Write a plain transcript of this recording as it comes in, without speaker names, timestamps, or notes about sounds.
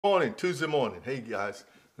Morning, Tuesday morning. Hey guys,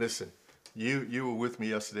 listen, you were with me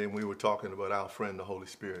yesterday and we were talking about our friend the Holy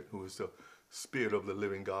Spirit, who is the Spirit of the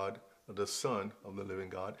living God, the Son of the living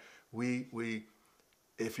God. We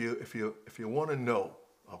if you want to know,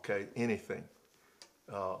 okay, anything,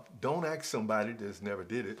 don't ask somebody that's never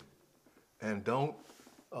did it, and don't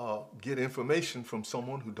get information from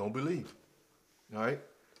someone who don't believe. All right,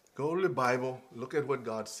 go to the Bible, look at what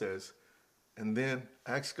God says, and then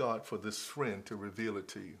ask God for this friend to reveal it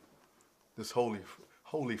to you, this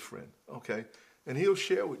holy friend, okay? And he'll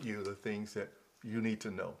share with you the things that you need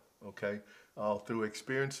to know, okay? Through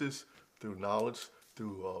experiences, through knowledge,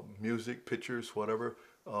 through music, pictures, whatever.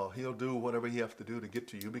 He'll do whatever he has to do to get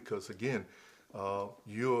to you because, again,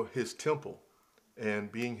 you're his temple.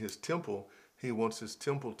 And being his temple, he wants his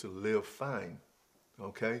temple to live fine,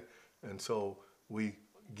 okay? And so we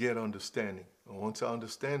get understanding. And once I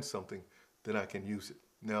understand something, then I can use it.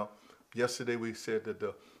 Now, yesterday we said that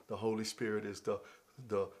the Holy Spirit is the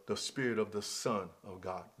Spirit of the Son of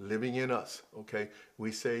God living in us, okay?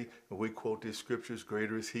 We say, we quote these scriptures,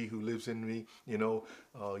 greater is he who lives in me.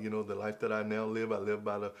 The life that I now live, I live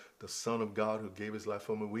by the Son of God who gave his life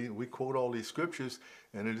for me. We quote all these scriptures,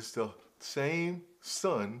 and it is the same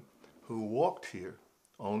Son who walked here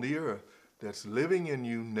on the earth that's living in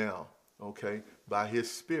you now, okay, by his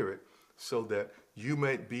Spirit, so that you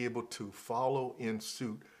might be able to follow in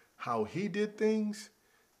suit how he did things.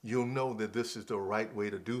 You'll know that this is the right way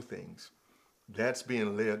to do things. That's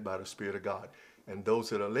being led by the Spirit of God. And those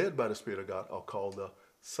that are led by the Spirit of God are called the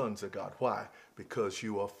sons of God. Why? Because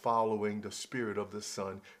you are following the Spirit of the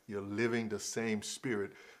Son. You're living the same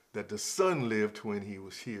Spirit that the Son lived when he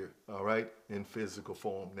was here, all right, in physical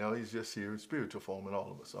form. Now he's just here in spiritual form in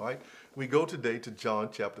all of us, all right? We go today to John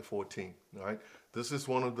chapter 14, all right? This is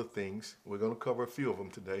one of the things, we're going to cover a few of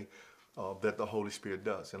them today, that the Holy Spirit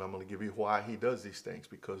does. And I'm going to give you why he does these things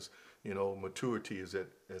because, maturity is at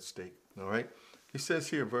stake, all right? He says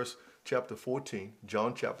here, chapter 14,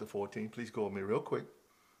 John chapter 14, please go with me real quick.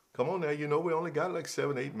 Come on now, we only got like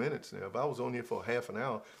 7-8 minutes now. If I was on here for half an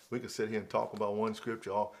hour, we could sit here and talk about one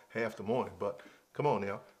scripture all half the morning. But come on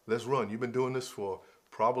now, let's run. You've been doing this for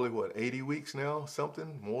probably, 80 weeks now,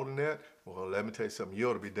 something, more than that? Well, let me tell you something. You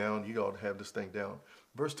ought to be down. You ought to have this thing down.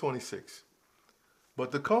 Verse 26.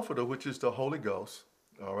 But the Comforter, which is the Holy Ghost,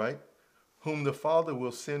 all right, whom the Father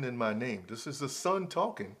will send in my name. This is the Son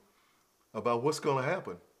talking about what's going to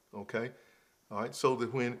happen, okay? All right, so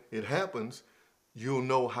that when it happens, you'll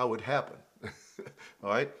know how it happened. All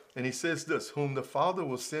right? And he says this, whom the Father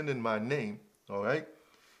will send in my name, all right?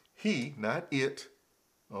 He, not it,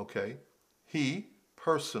 okay? He,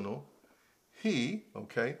 personal, he,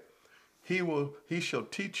 okay? He shall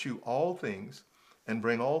teach you all things and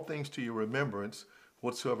bring all things to your remembrance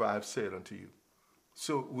whatsoever I have said unto you.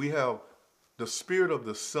 So we have the Spirit of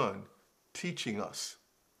the Son teaching us,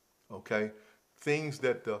 okay? Things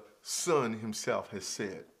that the Son himself has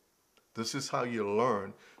said. This is how you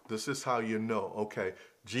learn. This is how you know, okay,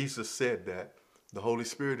 Jesus said that. The Holy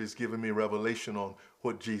Spirit is giving me revelation on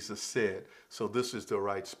what Jesus said. So this is the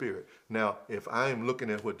right spirit. Now, if I am looking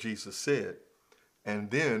at what Jesus said,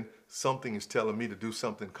 and then something is telling me to do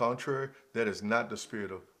something contrary, that is not the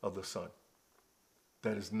Spirit of the Son.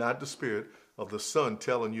 That is not the Spirit of the Son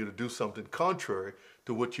telling you to do something contrary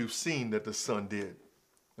to what you've seen that the Son did,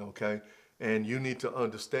 okay? And you need to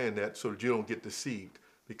understand that so that you don't get deceived.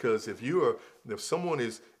 Because if someone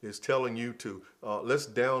is telling you to let's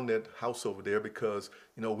down that house over there because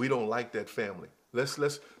we don't like that family. Let's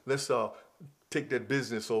take that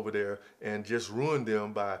business over there and just ruin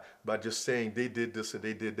them by just saying they did this and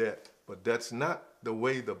they did that. But that's not the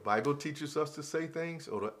way the Bible teaches us to say things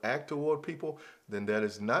or to act toward people. Then that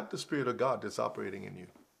is not the Spirit of God that's operating in you.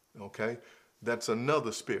 Okay, that's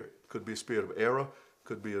another spirit. Could be a spirit of error.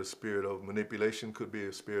 Could be a spirit of manipulation, could be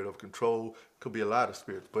a spirit of control, could be a lot of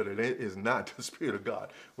spirits, but it is not the Spirit of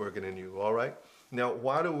God working in you, all right? Now,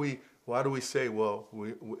 why do we say, well,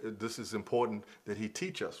 this is important that he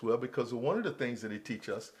teach us? Well, because one of the things that he teach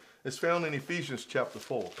us is found in Ephesians chapter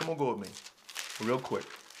 4. Come on, go with me real quick,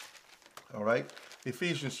 all right?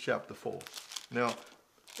 Ephesians chapter 4. Now,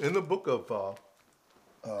 in the book of,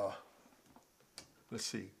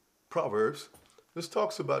 Proverbs, this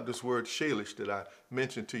talks about this word shalish that I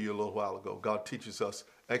mentioned to you a little while ago. God teaches us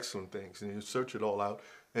excellent things, and you search it all out,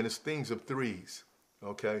 and it's things of threes,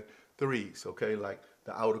 okay? Threes, okay, like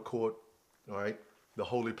the outer court, all right, the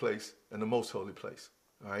holy place, and the most holy place,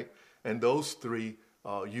 all right? And those three,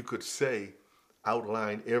 you could say,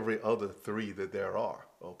 outline every other three that there are,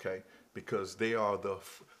 okay? Because they are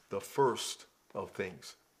the first of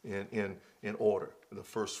things in order, the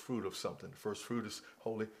first fruit of something. The first fruit is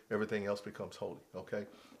holy, everything else becomes holy, okay?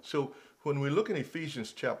 So when we look in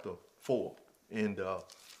Ephesians chapter 4, and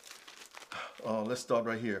let's start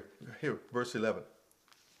right here. Here, verse 11.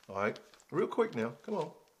 All right, real quick now, come on.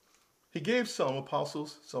 He gave some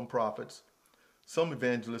apostles, some prophets, some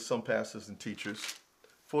evangelists, some pastors and teachers,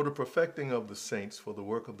 for the perfecting of the saints, for the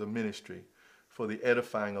work of the ministry, for the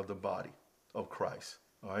edifying of the body of Christ.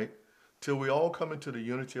 All right, till we all come into the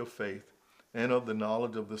unity of faith and of the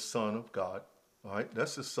knowledge of the Son of God. All right,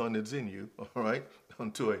 that's the Son that's in you. All right,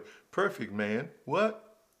 unto a perfect man.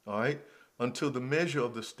 What? All right, until the measure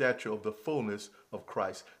of the stature of the fullness of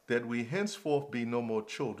Christ, that we henceforth be no more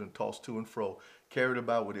children, tossed to and fro, carried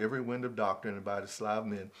about with every wind of doctrine, and by the sleight of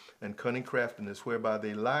men, and cunning craftiness, whereby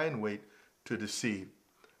they lie in wait to deceive.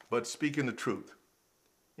 But speaking the truth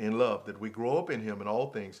in love, that we grow up in him in all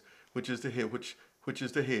things, which is the head, which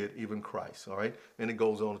is the head, even Christ. All right, and it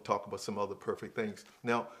goes on to talk about some other perfect things.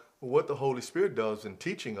 Now, what the Holy Spirit does in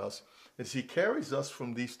teaching us is he carries us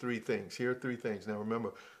from these three things. Here are three things. Now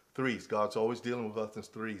remember, threes. God's always dealing with us in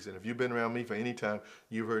threes. And if you've been around me for any time,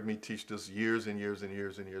 you've heard me teach this years and years and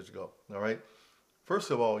years and years ago. All right?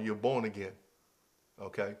 First of all, you're born again.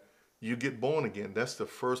 Okay? You get born again. That's the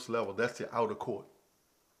first level. That's the outer court.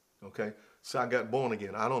 Okay? So I got born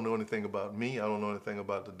again. I don't know anything about me. I don't know anything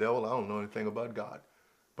about the devil. I don't know anything about God.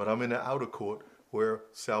 But I'm in the outer court where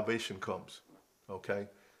salvation comes. Okay?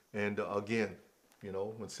 And again, you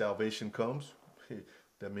know, when salvation comes,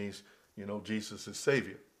 that means, you know, Jesus is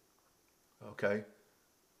Savior. Okay?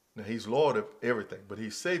 Now, he's Lord of everything, but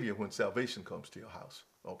he's Savior when salvation comes to your house.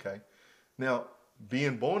 Okay? Now,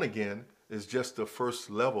 being born again is just the first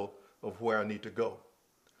level of where I need to go.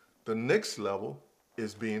 The next level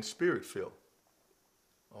is being Spirit-filled.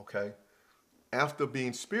 Okay? After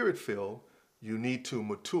being Spirit-filled, you need to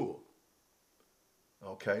mature.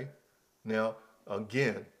 Okay? Now,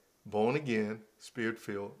 again, born again,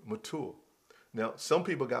 Spirit-filled, mature. Now, some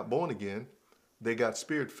people got born again, they got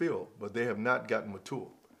Spirit-filled, but they have not gotten mature.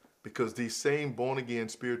 Because these same born-again,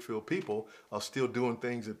 Spirit-filled people are still doing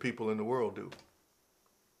things that people in the world do.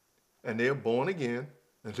 And they're born again,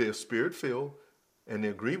 and they're Spirit-filled, and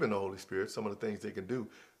they're grieving the Holy Spirit, some of the things they can do,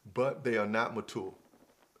 but they are not mature.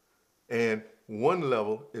 And one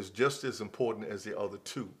level is just as important as the other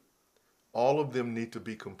two. All of them need to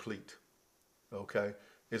be complete. Okay?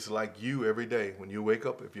 It's like you every day. When you wake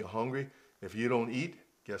up, if you're hungry, if you don't eat,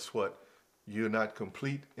 guess what? You're not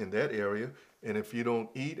complete in that area. And if you don't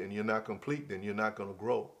eat and you're not complete, then you're not going to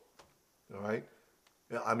grow. All right?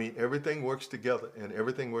 I mean, everything works together, and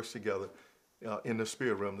everything works together in the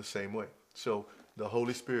spirit realm the same way. So the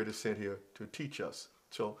Holy Spirit is sent here to teach us.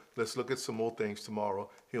 So let's look at some more things tomorrow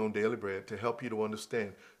here on Daily Bread to help you to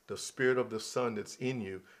understand the Spirit of the Son that's in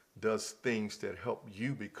you does things that help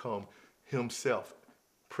you become himself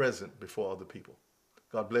present before other people.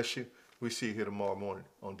 God bless you. We see you here tomorrow morning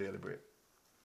on Daily Bread.